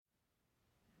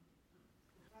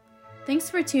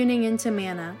Thanks for tuning in to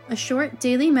Manna, a short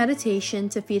daily meditation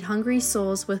to feed hungry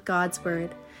souls with God's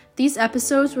Word. These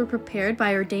episodes were prepared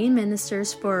by ordained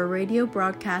ministers for a radio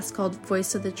broadcast called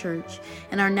Voice of the Church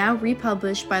and are now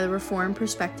republished by the Reformed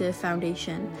Perspective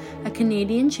Foundation, a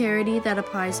Canadian charity that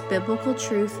applies biblical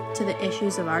truth to the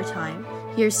issues of our time.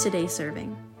 Here's today's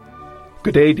serving.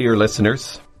 Good day, dear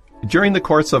listeners. During the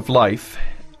course of life,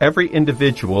 every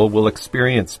individual will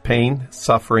experience pain,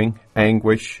 suffering,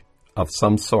 anguish of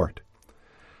some sort.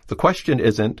 The question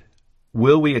isn't,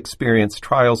 will we experience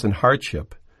trials and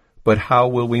hardship, but how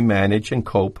will we manage and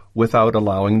cope without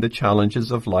allowing the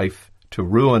challenges of life to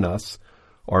ruin us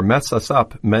or mess us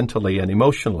up mentally and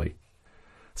emotionally?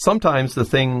 Sometimes the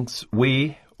things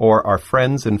we or our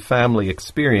friends and family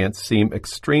experience seem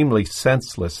extremely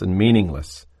senseless and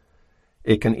meaningless.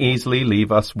 It can easily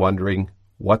leave us wondering,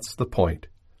 what's the point?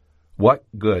 What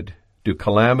good do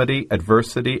calamity,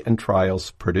 adversity, and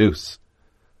trials produce?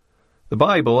 The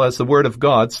Bible, as the Word of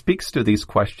God, speaks to these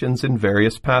questions in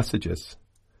various passages.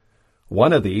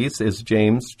 One of these is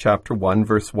James chapter 1,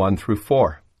 verse 1 through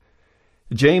 4.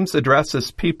 James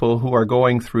addresses people who are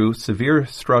going through severe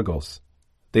struggles.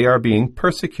 They are being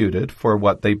persecuted for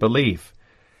what they believe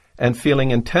and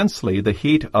feeling intensely the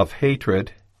heat of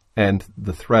hatred and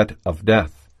the threat of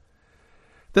death.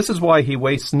 This is why he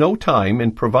wastes no time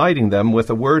in providing them with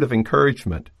a word of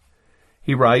encouragement.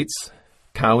 He writes,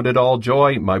 "Count it all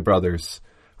joy, my brothers,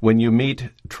 when you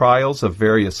meet trials of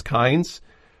various kinds,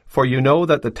 for you know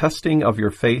that the testing of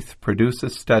your faith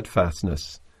produces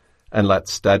steadfastness. And let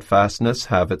steadfastness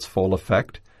have its full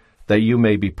effect, that you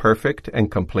may be perfect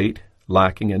and complete,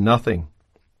 lacking in nothing."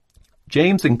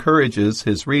 James encourages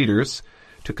his readers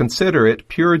to consider it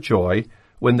pure joy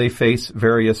when they face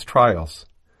various trials.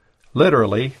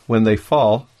 Literally, when they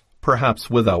fall, perhaps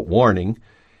without warning,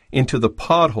 into the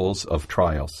potholes of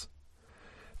trials.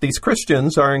 These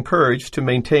Christians are encouraged to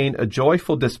maintain a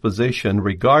joyful disposition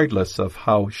regardless of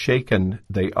how shaken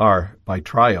they are by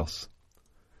trials.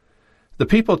 The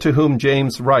people to whom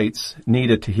James writes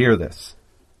needed to hear this.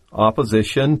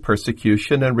 Opposition,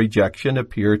 persecution, and rejection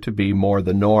appear to be more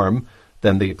the norm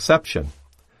than the exception.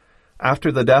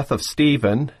 After the death of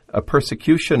Stephen, a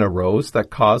persecution arose that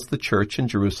caused the church in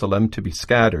Jerusalem to be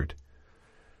scattered.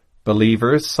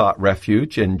 Believers sought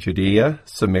refuge in Judea,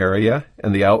 Samaria,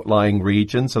 and the outlying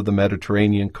regions of the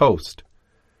Mediterranean coast.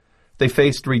 They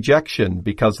faced rejection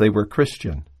because they were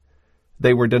Christian.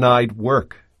 They were denied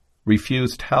work,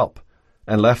 refused help,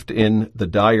 and left in the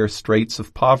dire straits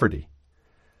of poverty.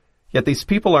 Yet these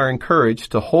people are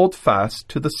encouraged to hold fast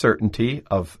to the certainty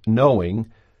of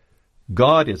knowing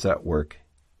God is at work,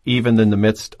 even in the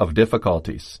midst of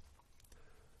difficulties.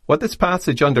 What this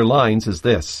passage underlines is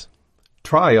this: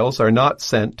 trials are not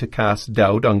sent to cast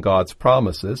doubt on God's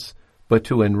promises, but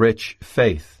to enrich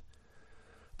faith.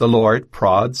 The Lord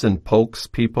prods and pokes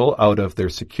people out of their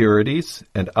securities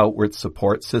and outward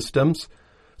support systems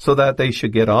so that they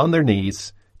should get on their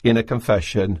knees in a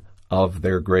confession of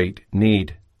their great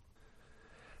need.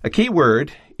 A key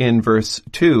word in verse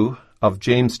 2 of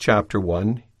James chapter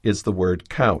 1 is the word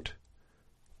count.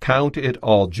 Count it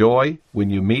all joy when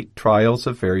you meet trials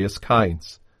of various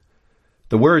kinds.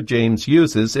 The word James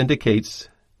uses indicates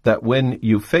that when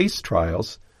you face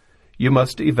trials, you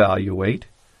must evaluate,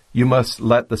 you must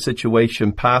let the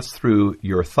situation pass through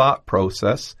your thought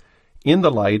process in the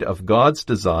light of God's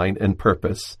design and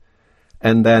purpose,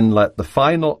 and then let the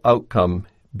final outcome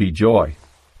be joy.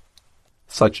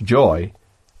 Such joy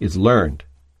is learned.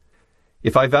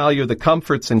 If I value the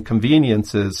comforts and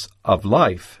conveniences of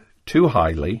life too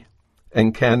highly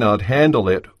and cannot handle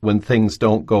it when things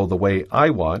don't go the way I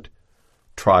want,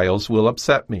 trials will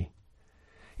upset me.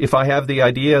 If I have the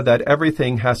idea that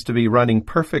everything has to be running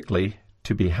perfectly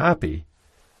to be happy,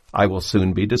 I will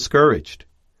soon be discouraged.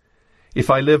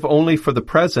 If I live only for the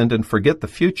present and forget the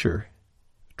future,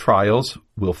 trials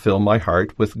will fill my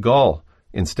heart with gall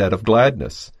instead of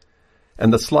gladness,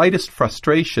 and the slightest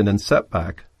frustration and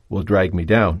setback will drag me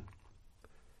down.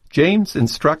 James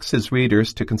instructs his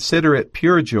readers to consider it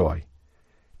pure joy,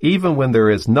 even when there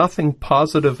is nothing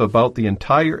positive about the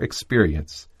entire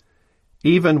experience,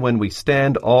 even when we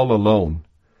stand all alone,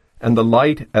 and the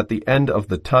light at the end of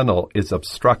the tunnel is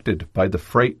obstructed by the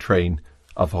freight train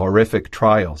of horrific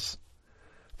trials.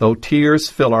 Though tears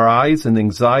fill our eyes and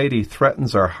anxiety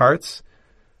threatens our hearts,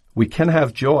 we can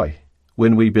have joy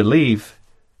when we believe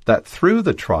that through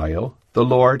the trial, the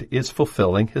Lord is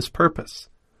fulfilling His purpose.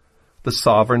 The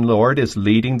sovereign Lord is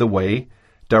leading the way,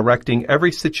 directing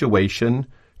every situation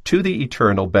to the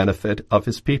eternal benefit of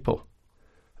His people.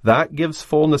 That gives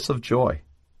fullness of joy,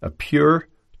 a pure,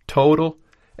 total,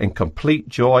 and complete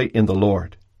joy in the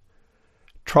Lord.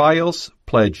 Trials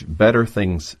pledge better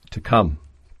things to come.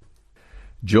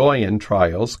 Joy in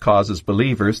trials causes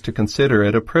believers to consider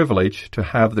it a privilege to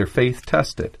have their faith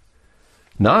tested,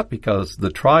 not because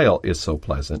the trial is so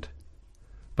pleasant,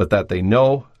 but that they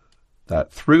know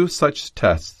that through such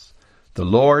tests the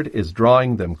Lord is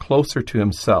drawing them closer to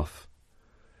Himself.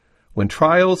 When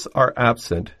trials are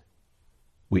absent,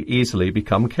 we easily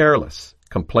become careless,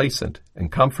 complacent, and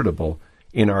comfortable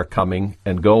in our coming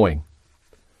and going.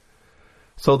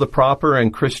 So the proper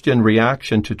and Christian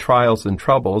reaction to trials and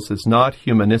troubles is not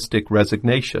humanistic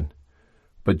resignation,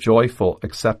 but joyful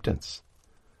acceptance.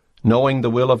 Knowing the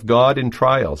will of God in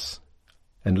trials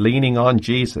and leaning on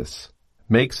Jesus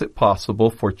makes it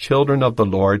possible for children of the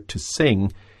Lord to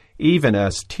sing even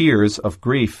as tears of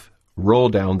grief roll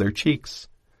down their cheeks.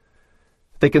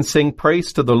 They can sing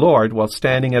praise to the Lord while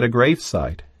standing at a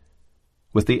graveside.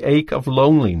 With the ache of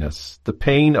loneliness, the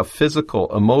pain of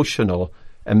physical, emotional,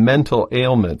 and mental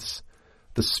ailments,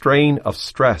 the strain of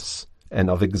stress and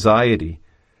of anxiety,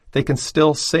 they can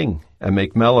still sing and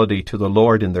make melody to the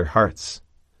Lord in their hearts.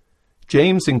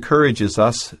 James encourages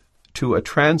us to a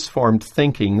transformed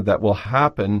thinking that will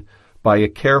happen by a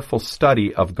careful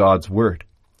study of God's Word.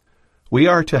 We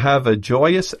are to have a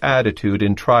joyous attitude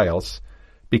in trials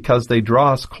because they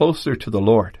draw us closer to the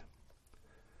Lord.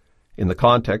 In the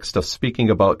context of speaking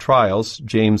about trials,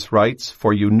 James writes,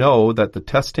 "For you know that the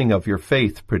testing of your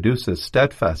faith produces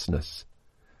steadfastness."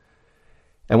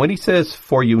 And when he says,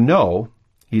 "for you know,"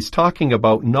 he's talking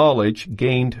about knowledge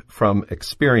gained from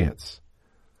experience.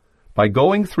 By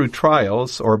going through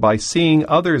trials or by seeing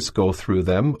others go through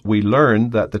them, we learn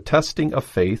that the testing of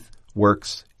faith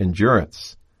works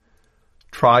endurance.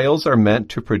 Trials are meant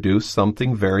to produce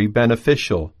something very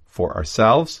beneficial for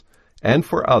ourselves and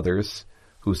for others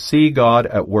who see God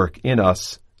at work in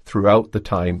us throughout the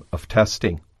time of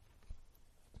testing.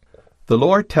 The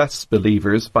Lord tests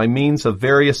believers by means of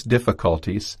various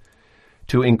difficulties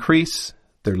to increase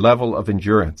their level of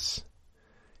endurance.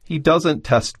 He doesn't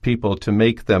test people to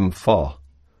make them fall,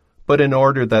 but in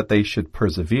order that they should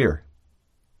persevere.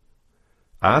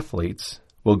 Athletes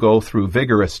will go through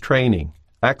vigorous training,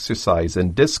 exercise,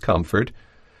 and discomfort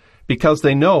because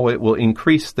they know it will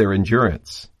increase their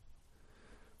endurance.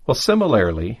 Well,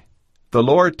 similarly, the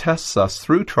Lord tests us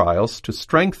through trials to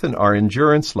strengthen our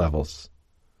endurance levels.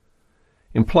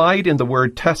 Implied in the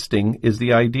word testing is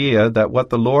the idea that what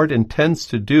the Lord intends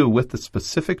to do with the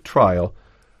specific trial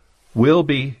will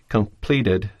be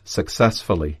completed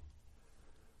successfully.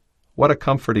 What a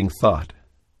comforting thought.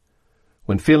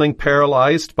 When feeling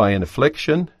paralyzed by an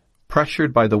affliction,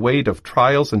 pressured by the weight of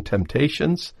trials and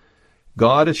temptations,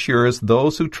 God assures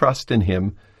those who trust in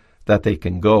Him that they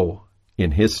can go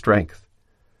in His strength.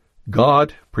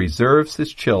 God preserves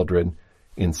His children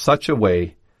in such a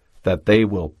way that they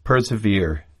will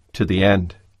persevere to the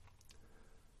end.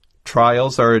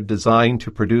 Trials are designed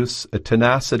to produce a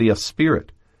tenacity of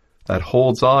spirit that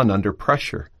holds on under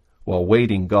pressure while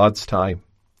waiting God's time.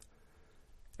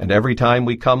 And every time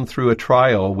we come through a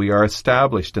trial, we are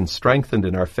established and strengthened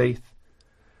in our faith.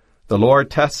 The Lord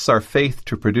tests our faith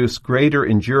to produce greater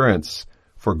endurance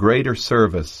for greater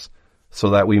service,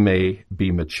 so that we may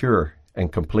be mature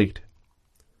and complete.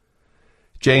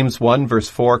 James 1 verse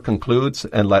 4 concludes,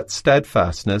 "And let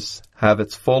steadfastness have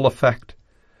its full effect,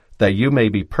 that you may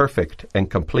be perfect and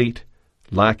complete,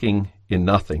 lacking in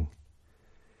nothing."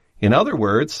 In other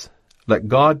words, let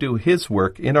God do His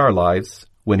work in our lives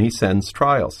when He sends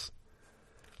trials.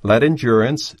 Let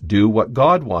endurance do what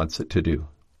God wants it to do.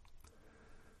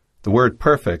 The word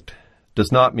perfect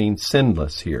does not mean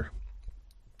sinless here,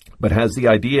 but has the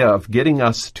idea of getting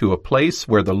us to a place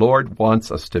where the Lord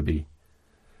wants us to be.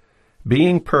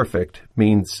 Being perfect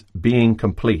means being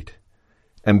complete,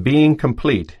 and being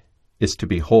complete is to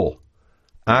be whole,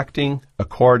 acting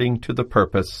according to the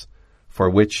purpose for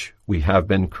which we have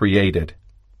been created.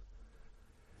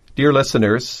 Dear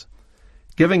listeners,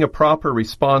 giving a proper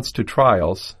response to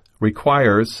trials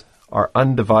requires our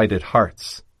undivided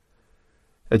hearts.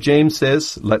 James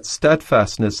says, "Let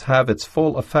steadfastness have its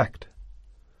full effect."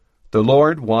 The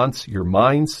Lord wants your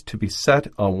minds to be set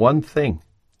on one thing,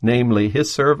 namely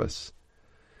His service.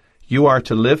 You are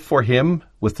to live for Him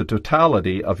with the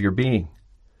totality of your being.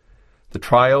 The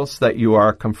trials that you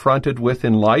are confronted with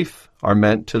in life are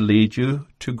meant to lead you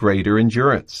to greater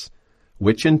endurance,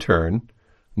 which in turn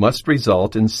must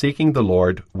result in seeking the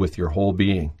Lord with your whole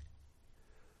being.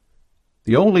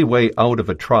 The only way out of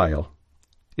a trial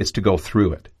is to go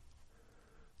through it.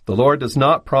 The Lord does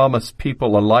not promise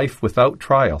people a life without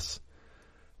trials,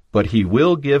 but He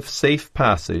will give safe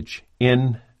passage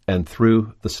in and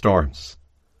through the storms.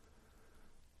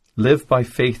 Live by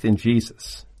faith in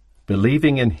Jesus,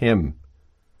 believing in Him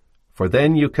for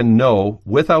then you can know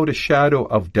without a shadow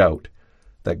of doubt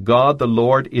that God the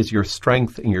Lord is your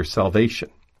strength and your salvation.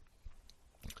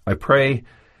 I pray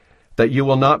that you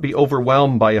will not be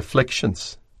overwhelmed by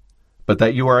afflictions, but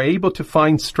that you are able to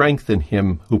find strength in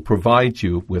Him who provides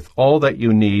you with all that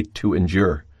you need to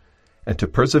endure and to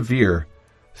persevere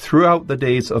throughout the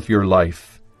days of your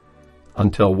life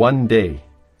until one day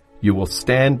you will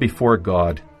stand before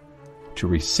God to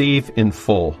receive in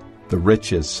full the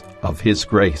riches of His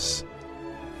grace.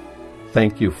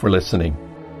 Thank you for listening.